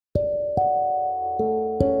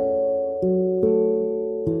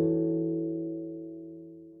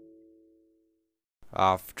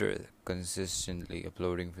After consistently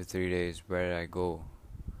uploading for 3 days, where did I go?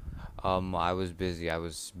 I was busy. I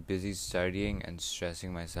was busy studying and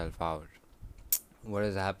stressing myself out. What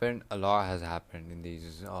has happened? A lot has happened in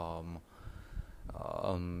these um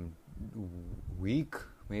week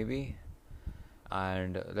maybe.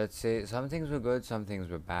 And let's say some things were good, some things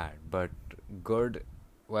were bad. But good,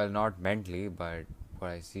 well, not mentally, but what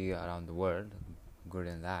I see around the world, good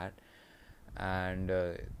in that. And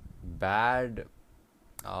bad,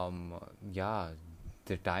 um, yeah,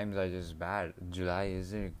 the times are just bad. July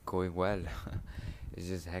isn't going well. It's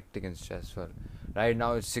just hectic and stressful. Right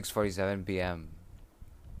now it's 6:47 p.m.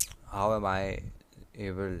 How am I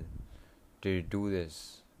able to do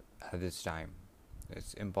this at this time?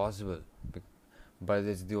 It's impossible. But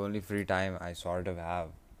it's the only free time I sort of have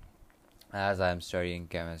as I'm studying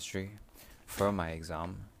chemistry for my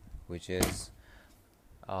exam, which is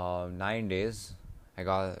 9 days. I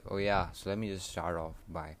got, oh yeah, so let me just start off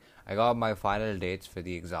by, I got my final dates for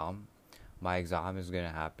the exam. My exam is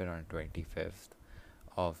gonna happen on 25th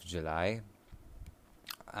of July,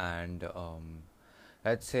 and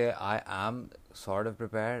let's say I am sort of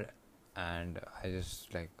prepared, and I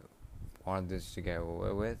just like want this to get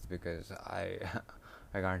over with because I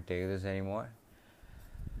I can't take this anymore.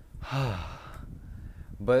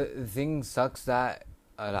 But the thing sucks that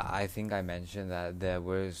I think I mentioned that there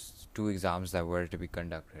was two exams that were to be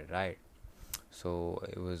conducted, right? So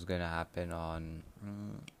it was gonna happen on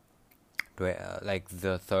like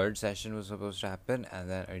the third session was supposed to happen, and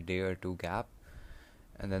then a day or two gap,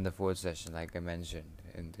 and then the fourth session, like I mentioned,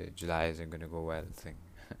 in the July isn't gonna go well thing.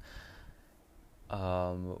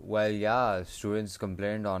 Well, yeah, students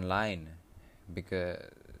complained online because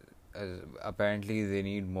apparently they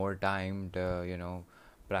need more time to,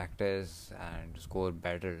 practice and score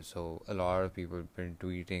better. So a lot of people have been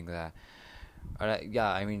tweeting that. Yeah,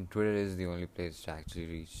 I mean, Twitter is the only place to actually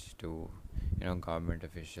reach to, government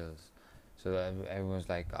officials. So everyone's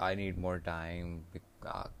like, I need more time.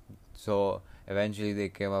 So eventually they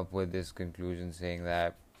came up with this conclusion saying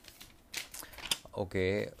that,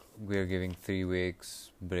 okay, we're giving 3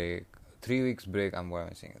 weeks break. 3 weeks break, what am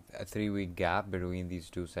I saying? A 3 week gap between these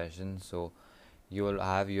two sessions. So you will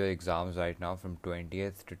have your exams right now from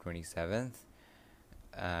 20th to 27th.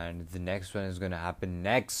 And the next one is going to happen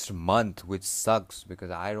next month, which sucks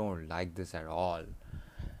because I don't like this at all.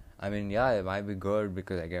 I mean, yeah, it might be good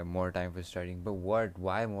because I get more time for studying, but what?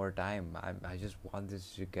 Why more time? I just want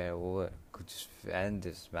this to get over. Could just end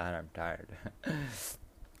this, man. I'm tired.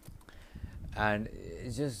 And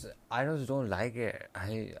it's just, I just don't like it.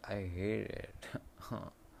 I hate it.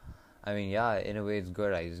 I mean, yeah, in a way it's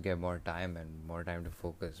good. I just get more time and more time to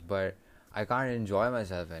focus, but I can't enjoy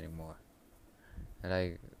myself anymore.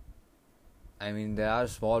 Like, I mean, there are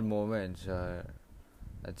small moments,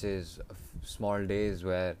 that is, small days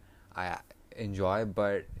where I enjoy,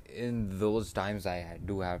 but in those times I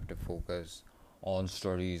do have to focus on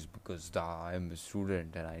studies because I'm a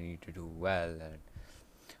student and I need to do well, and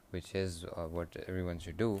which is what everyone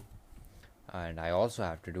should do, and I also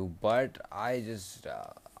have to do. But I'm just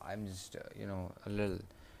a little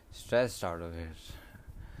stressed out of it.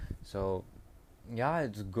 So yeah,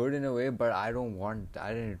 it's good in a way, but I didn't want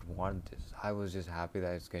this. I was just happy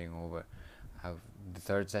that it's getting over. I have the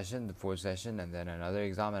third session, the fourth session, and then another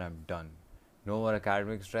exam, and I'm done. No more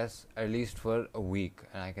academic stress, at least for a week,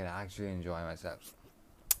 and I can actually enjoy myself.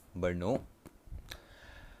 But no,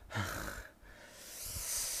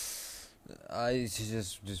 I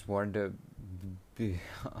just want to be.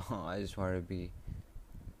 I just want to be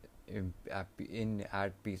at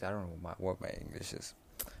peace. I don't know what my English is.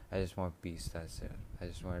 I just want peace. That's it. I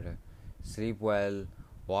just want to sleep well,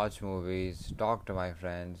 watch movies, talk to my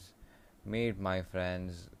friends, meet my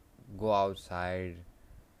friends, go outside,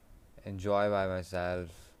 enjoy by myself,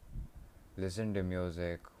 listen to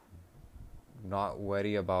music, not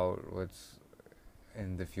worry about what's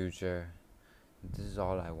in the future. This is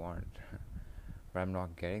all I want. But I'm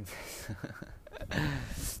not getting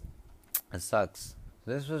this. It sucks.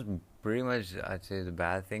 This was pretty much, I'd say, the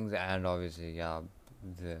bad things, and obviously, yeah,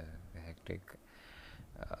 the hectic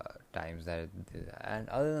times that. And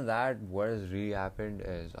other than that, what has really happened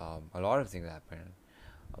is a lot of things happened.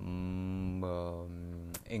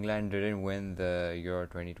 England didn't win the Euro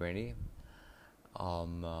 2020.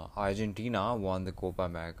 Argentina won the Copa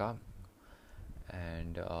America,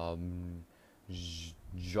 and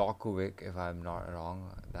Djokovic, if I'm not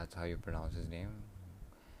wrong, that's how you pronounce his name,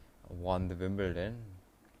 won the Wimbledon.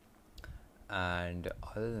 And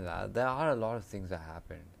other than that, there are a lot of things that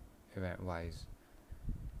happened event wise.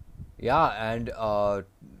 Yeah, and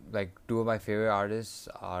like two of my favorite artists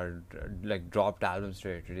are like dropped albums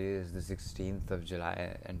today. Today is the 16th of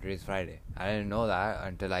July and today's Friday. I didn't know that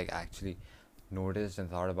until I actually noticed and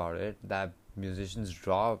thought about it, that musicians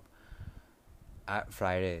drop at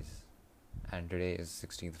Fridays, and today is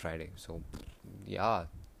 16th Friday. So yeah,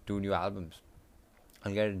 two new albums.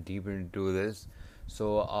 I'll get deeper into this.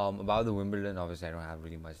 So about the Wimbledon, obviously I don't have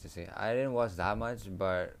really much to say. I didn't watch that much,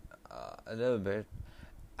 but a little bit,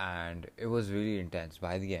 and it was really intense.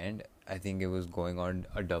 By the end, I think it was going on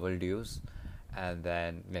a double deuce, and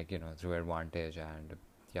then like through advantage, and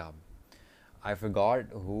yeah, I forgot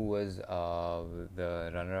who was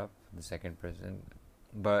the runner-up, the second person,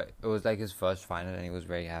 but it was like his first final, and he was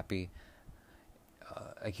very happy.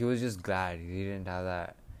 Like he was just glad he didn't have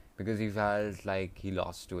that, because he felt like he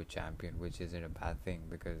lost to a champion, which isn't a bad thing,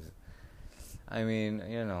 because I mean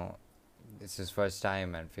it's his first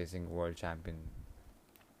time and facing a world champion.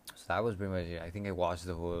 So that was pretty much it. I think I watched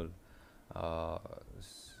the whole uh,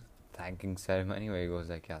 thanking ceremony where he goes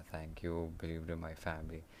like, "Yeah, thank you, believed in my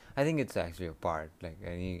family." I think it's actually a part, like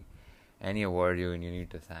any award you need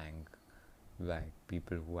to thank like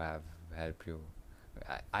people who have helped you.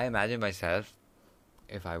 I imagine myself,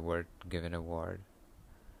 if I were given an award,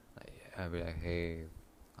 I'd be like, "Hey,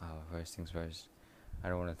 first things first, I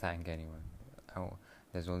don't want to thank anyone.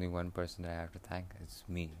 There's only one person that I have to thank. It's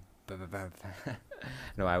me."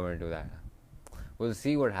 No, I wouldn't do that. We'll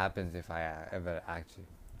see what happens if I ever actually.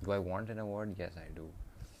 Do I want an award? Yes, I do.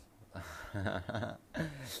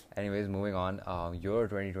 Anyways, moving on. Euro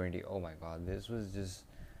 2020. Oh my God, this was just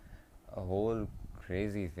a whole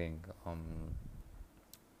crazy thing.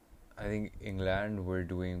 I think England were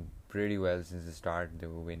doing pretty well since the start. They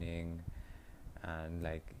were winning, and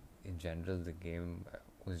like in general, the game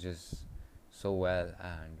was just so well.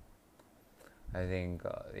 And I think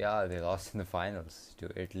they lost in the finals to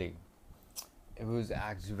Italy. It was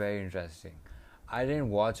actually very interesting. I didn't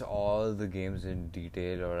watch all the games in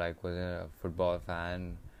detail, or like wasn't a football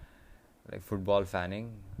fan, like football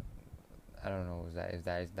fanning. I don't know.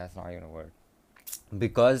 That's not even a word?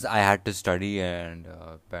 Because I had to study, and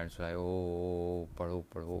parents were like, "Oh, paro,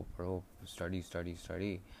 paro, paro, study, study,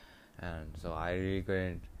 study," and so I really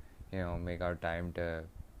couldn't, make out time to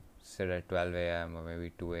sit at 12 a.m. or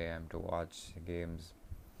maybe 2 a.m. to watch games.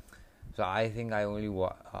 So I think I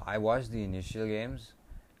watched the initial games,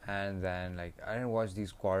 and then like I didn't watch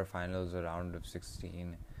these quarterfinals or round of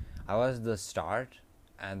 16. I watched the start,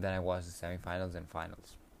 and then I watched the semifinals and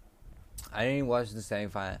finals. I didn't watch the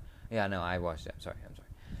semifinal. Yeah, no, I watched it. I'm sorry.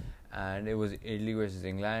 And it was Italy versus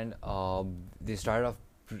England. They started off.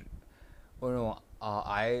 Oh no,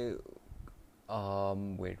 I.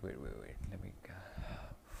 Wait. Let me.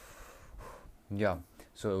 Yeah,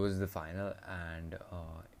 so it was the final, and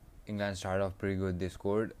England started off pretty good. They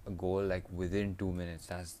scored a goal like within 2 minutes.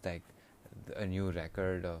 That's like a new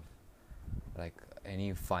record of like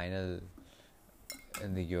any final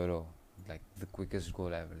in the Euro, like the quickest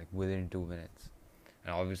goal ever, like within 2 minutes.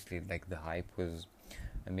 And obviously, like the hype was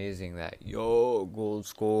amazing that goal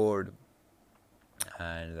scored,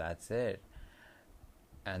 and that's it.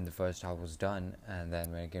 And the first half was done, and then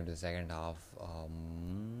when it came to the second half,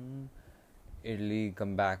 Italy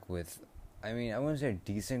come back with, I mean, I wouldn't say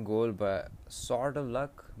decent goal, but sort of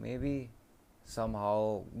luck, maybe.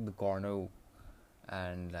 Somehow the corner,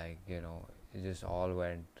 and like, it just all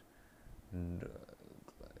went,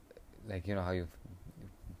 like, how you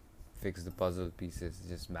fix the puzzle pieces,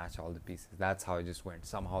 just match all the pieces. That's how it just went.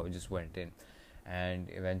 Somehow it just went in. And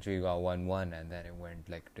eventually got 1-1, and then it went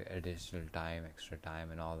like to additional time, extra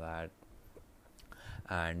time, and all that.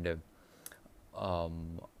 And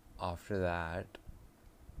after that,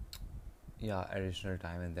 additional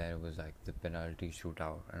time, and then it was like the penalty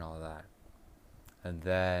shootout and all that. And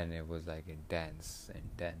then it was like intense.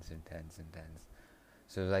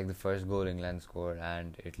 So it was like the first goal England scored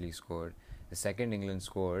and Italy scored. The second England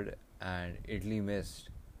scored and Italy missed.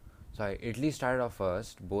 Sorry, Italy started off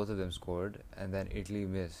first, both of them scored, and then Italy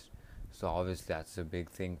missed. So obviously that's a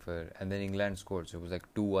big thing and then England scored, so it was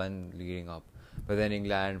like 2-1 leading up. But then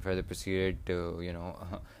England further proceeded to,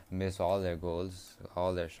 miss all their goals,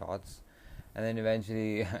 all their shots. And then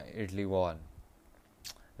eventually Italy won,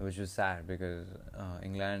 which was sad because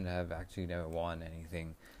England have actually never won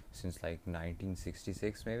anything since like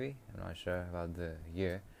 1966 maybe. I'm not sure about the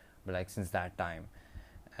year, but like since that time.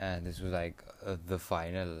 And this was like the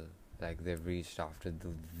final like they've reached after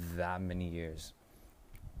that many years.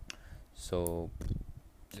 So,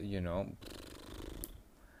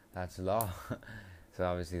 that's a lot. So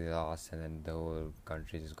obviously they lost, and then the whole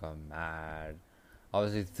country just got mad.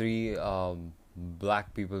 Obviously 3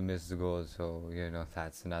 black people missed the goal, so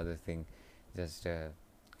that's another thing. Just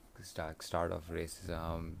start off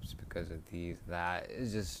racism because of these. That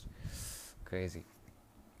is just crazy.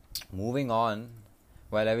 Moving on.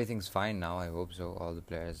 Well, everything's fine now. I hope so. All the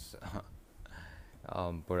players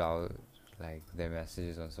put out like their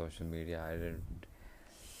messages on social media.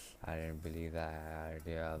 I didn't believe that.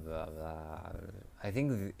 Yeah, blah blah. I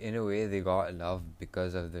think in a way they got love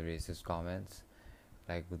because of the racist comments,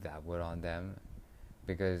 like that were on them,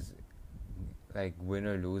 because like win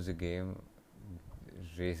or lose a game,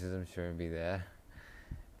 racism shouldn't be there.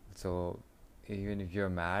 So even if you're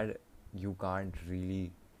mad, you can't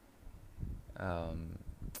really. Um,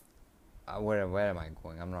 where am I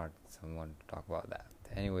going? I'm not someone to talk about that.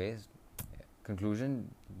 Anyways,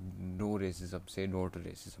 conclusion: no racism. Say no to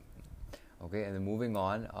racism. Okay, and then moving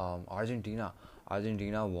on, Argentina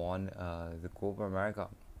won the Copa America,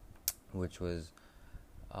 which was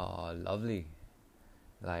lovely,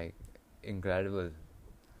 like incredible,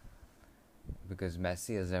 because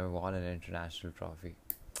Messi has never won an international trophy,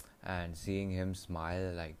 and seeing him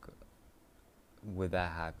smile like with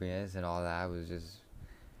that happiness and all that was just,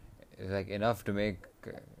 it was like enough to make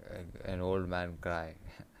an old man cry.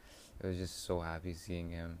 It was just so happy seeing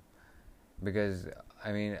him, because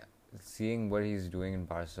I mean, seeing what he's doing in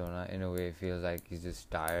Barcelona in a way feels like he's just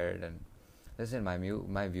tired. And listen,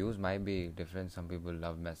 my views might be different. Some people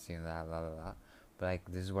love Messi and that, blah blah blah. But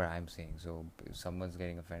like, this is what I'm saying. So if someone's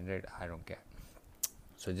getting offended, I don't care.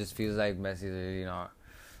 So it just feels like Messi's really not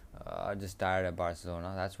just tired at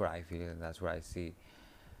Barcelona. That's what I feel. That's what I see.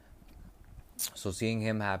 So seeing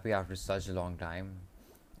him happy after such a long time,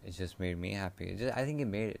 it just made me happy. I think it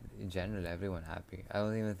made, in general, everyone happy. I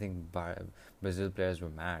don't even think Brazil players were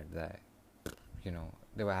mad that,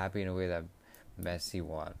 they were happy in a way that Messi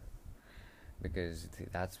won, because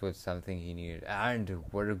that's what something he needed. And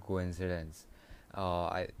what a coincidence!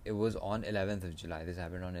 It was on 11th of July. This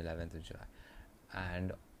happened on 11th of July,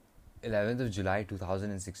 and 11th of July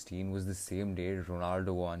 2016 was the same day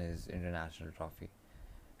Ronaldo won his international trophy.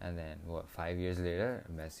 And then, 5 years later,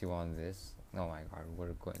 Messi won this. Oh my god, what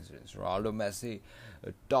a coincidence. Ronaldo, Messi,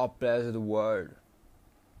 the top players of the world.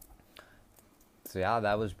 So yeah,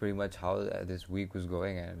 that was pretty much how this week was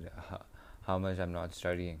going, and how much I'm not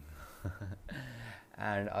studying.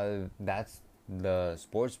 And that's the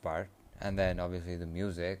sports part. And then obviously the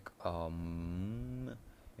music.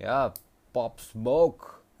 Yeah, Pop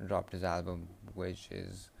Smoke dropped his album, which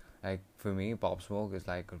is like, for me, Pop Smoke is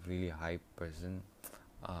like a really hype person.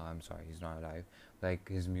 I'm sorry, he's not alive. Like,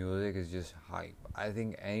 his music is just hype. I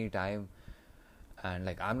think anytime, and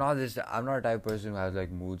like, I'm not a type of person who has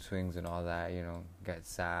like mood swings and all that. Get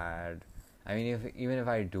sad. I mean, even if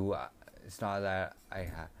I do, it's not that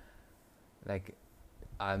like,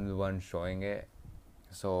 I'm the one showing it,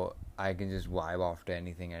 so I can just vibe off to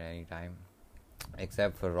anything at any time,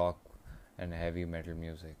 except for rock and heavy metal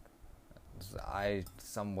music. So I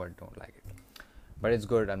somewhat don't like it, but it's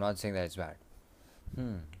good. I'm not saying that it's bad.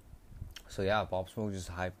 So yeah, Pop Smoke, just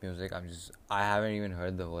hype music. I haven't even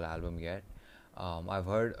heard the whole album yet. I've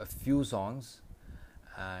heard a few songs,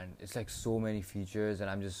 and it's like so many features, and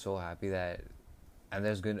I'm just so happy that,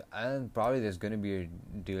 and probably there's gonna be a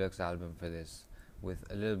deluxe album for this with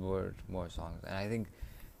a little more songs, and I think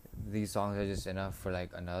these songs are just enough for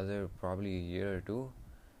like another probably a year or two,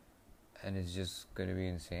 and it's just gonna be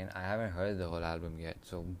insane. I haven't heard the whole album yet,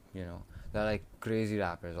 so they're like crazy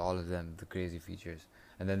rappers, all of them, the crazy features.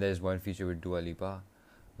 And then there's one feature with Dua Lipa.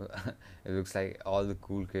 It looks like all the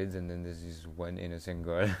cool kids, and then there's this one innocent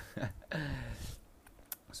girl.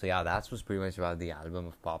 So yeah, that was pretty much about the album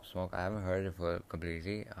of Pop Smoke. I haven't heard it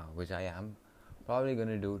completely, which I am probably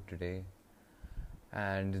gonna do today.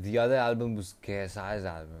 And the other album was KSI's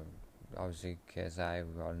album. Obviously, KSI,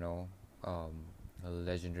 we all know, a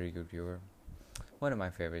legendary YouTuber, one of my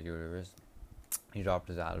favorite YouTubers. He dropped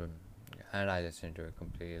his album, and I listened to it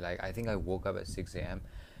completely. Like, I think I woke up at 6 a.m.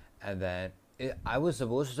 and then I was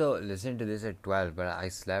supposed to listen to this at 12, but I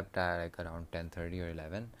slept at like around 10:30 or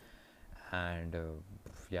 11, and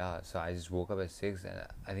so I just woke up at 6, and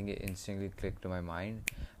I think it instantly clicked to my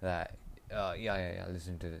mind that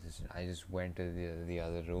listen to this. I just went to the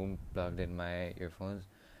other room, plugged in my earphones,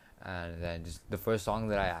 and then just the first song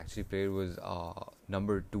that I actually played was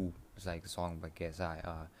Number 2. It's like a song by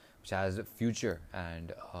KSI, which has Future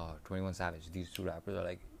and 21 Savage. These two rappers are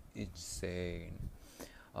like insane.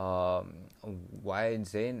 Why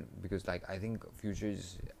insane? Because like, I think Future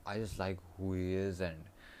I just like who he is, and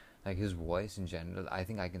like his voice in general. I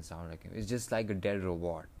think I can sound like him. It's just like a dead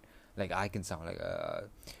robot. Like, I can sound like how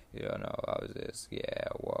is this? Yeah,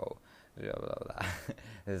 whoa, blah blah blah.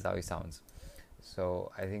 This is how he sounds.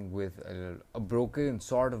 So I think with a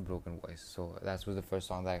sort of broken voice. So that was the first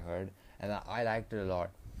song that I heard, and I liked it a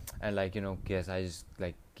lot. And yes, I just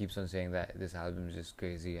keeps on saying that this album is just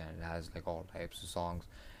crazy and it has all types of songs,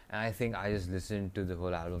 and I think I just listened to the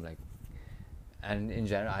whole album and in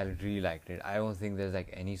general I really liked it. I don't think there's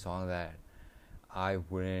any song that I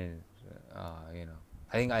wouldn't,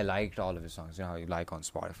 I think I liked all of his songs. You know how you like on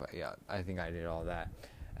Spotify? Yeah, I think I did all that.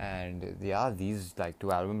 And yeah, these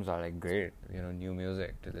two albums are great, new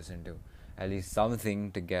music to listen to. At least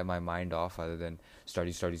something to get my mind off other than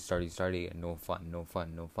study, study, study, study, and no fun, no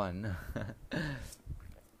fun, no fun.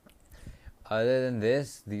 Other than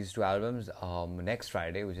these two albums, next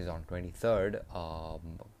Friday, which is on 23rd,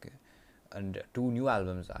 okay, and two new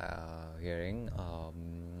albums hearing.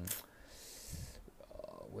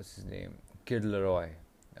 What's his name? Kid Laroi,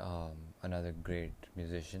 another great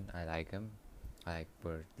musician. I like him. I like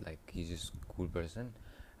Bert. He's just a cool person.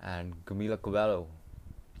 And Camila Cabello.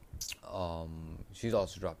 She's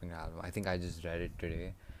also dropping an album. I think I just read it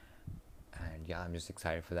today, and yeah, I'm just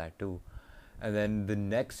excited for that too. And then the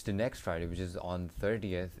next Friday, which is on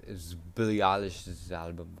 30th, is Billie Eilish's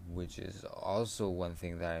album, which is also one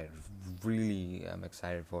thing that I really am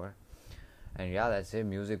excited for. And yeah, that's it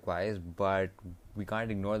music wise, but we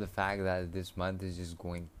can't ignore the fact that this month is just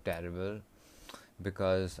going terrible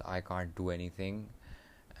because I can't do anything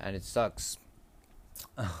and it sucks.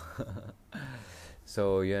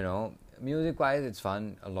 So, music wise, it's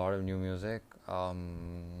fun, a lot of new music, but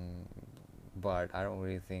I don't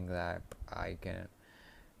really think that I can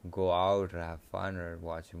go out or have fun or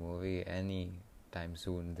watch a movie any time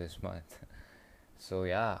soon this month. So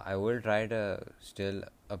yeah, I will try to still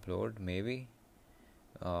upload maybe.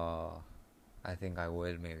 I think I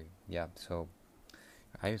will maybe. Yeah, so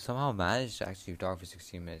I somehow managed to actually talk for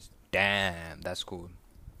 16 minutes. Damn, that's cool.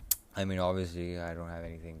 I mean, obviously I don't have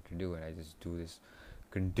anything to do and I just do this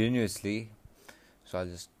continuously. So I'll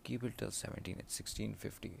just keep it till 17 at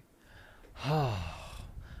 16:50. I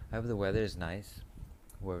hope the weather is nice.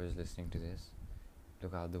 Whoever's listening to this,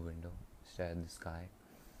 look out the window, stare at the sky,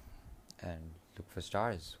 and look for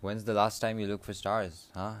stars. When's the last time you looked for stars?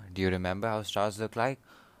 Huh? Do you remember how stars look like?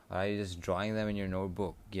 Or are you just drawing them in your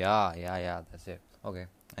notebook? Yeah, that's it. Okay.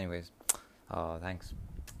 Anyways, thanks.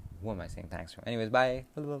 Who am I saying thanks to? Anyways, bye.